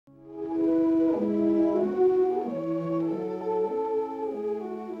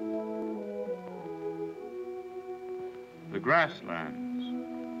grasslands.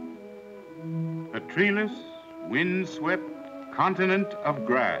 A treeless, wind-swept continent of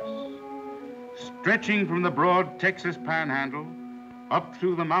grass, stretching from the broad Texas panhandle up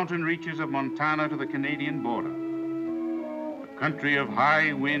through the mountain reaches of Montana to the Canadian border. A country of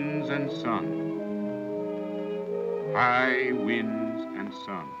high winds and sun. High winds and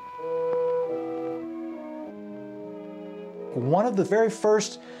sun. One of the very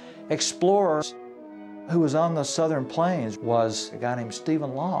first explorers who was on the southern plains was a guy named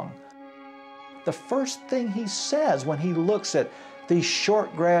Stephen Long. The first thing he says when he looks at these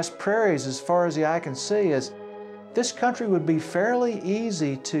short grass prairies as far as the eye can see is, this country would be fairly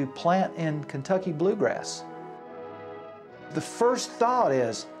easy to plant in Kentucky bluegrass. The first thought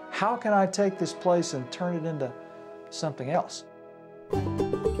is, how can I take this place and turn it into something else?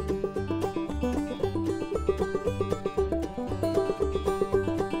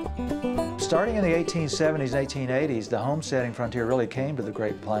 Starting in the 1870s, 1880s, the homesteading frontier really came to the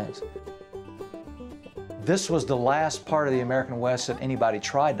Great Plains. This was the last part of the American West that anybody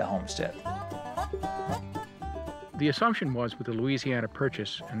tried to homestead. The assumption was, with the Louisiana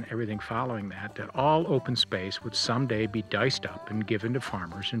Purchase and everything following that all open space would someday be diced up and given to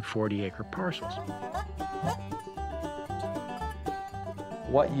farmers in 40-acre parcels.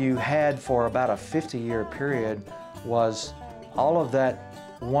 What you had for about a 50-year period was all of that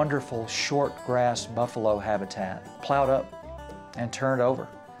wonderful short grass buffalo habitat plowed up and turned over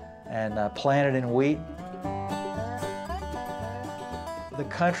and planted in wheat. The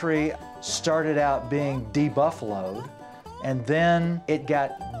country started out being de-buffaloed, and then it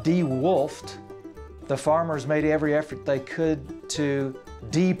got de-wolfed. The farmers made every effort they could to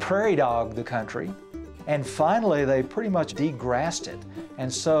de-prairie dog the country, and finally they pretty much de-grassed it.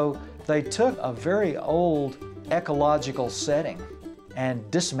 And so they took a very old ecological setting and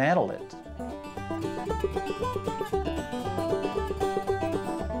dismantled it.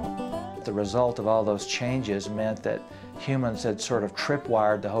 The result of all those changes meant that humans had sort of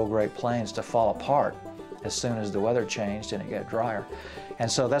tripwired the whole Great Plains to fall apart as soon as the weather changed and it got drier.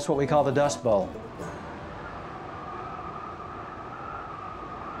 And so that's what we call the Dust Bowl.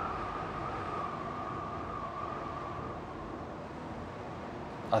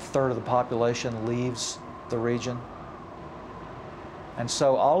 A third of the population leaves the region. And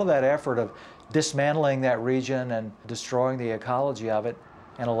so all of that effort of dismantling that region and destroying the ecology of it,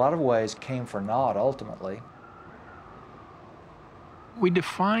 in a lot of ways, came for naught ultimately. We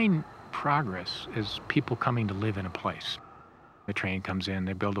define progress as people coming to live in a place. The train comes in,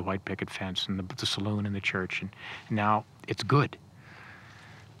 they build a white picket fence and the saloon and the church, and now it's good.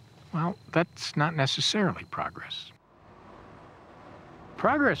 Well, that's not necessarily progress.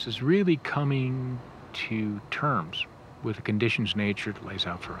 Progress is really coming to terms with the conditions nature lays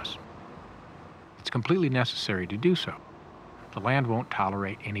out for us. It's completely necessary to do so. The land won't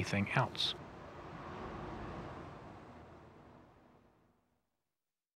tolerate anything else.